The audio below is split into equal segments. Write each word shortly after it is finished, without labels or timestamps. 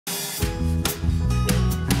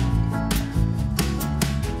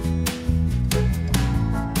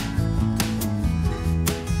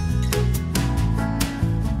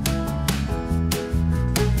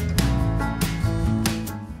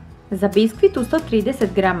Za biskvit u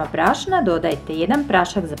 130 g brašna dodajte 1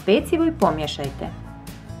 prašak za pecivo i pomiješajte.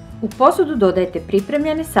 U posudu dodajte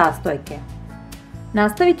pripremljene sastojke.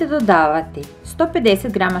 Nastavite dodavati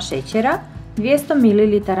 150 g šećera, 200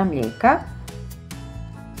 ml mlijeka,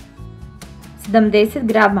 70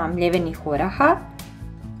 g mljevenih oraha,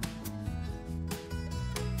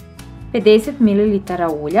 50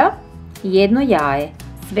 ml ulja i 1 jaje.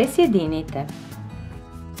 Sve sjedinite.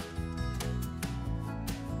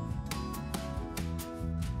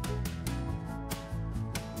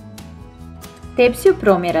 Tepsiju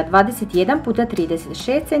promjera 21 x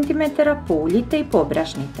 36 cm pouljite i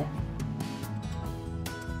pobrašnite.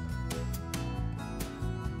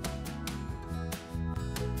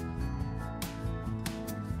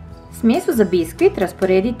 Smjesu za biskvit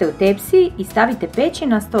rasporedite u tepsiji i stavite peći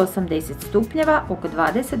na 180 stupnjeva oko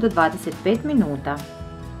 20 do 25 minuta.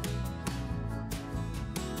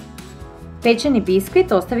 Pečeni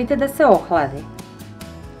biskvit ostavite da se ohladi.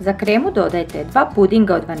 Za kremu dodajte 2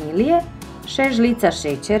 pudinga od vanilije, 6 žlica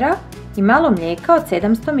šećera i malo mlijeka od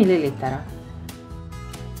 700 ml.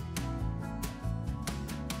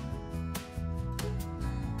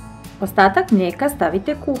 Ostatak mlijeka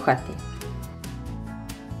stavite kuhati.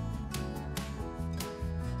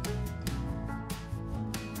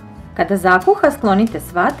 Kada zakuha, sklonite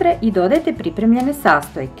s vatre i dodajte pripremljene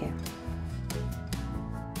sastojke.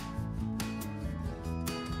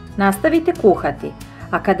 Nastavite kuhati,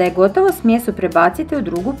 a kada je gotovo smjesu prebacite u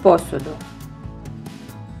drugu posudu.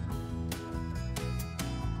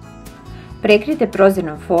 Prekrijte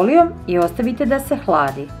prozirnom folijom i ostavite da se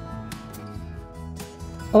hladi.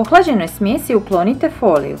 Ohlađenoj smjesi uklonite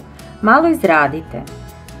foliju, malo izradite.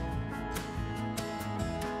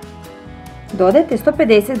 Dodajte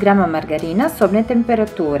 150 g margarina sobne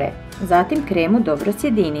temperature, zatim kremu dobro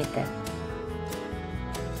sjedinite.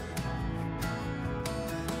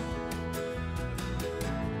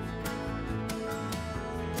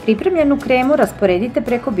 Pripremljenu kremu rasporedite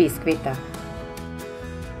preko biskvita.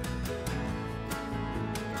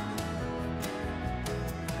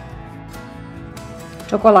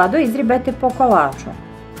 Čokoladu izribajte po kolaču.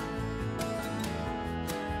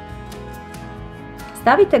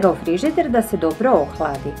 Stavite ga u frižider da se dobro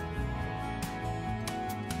ohladi.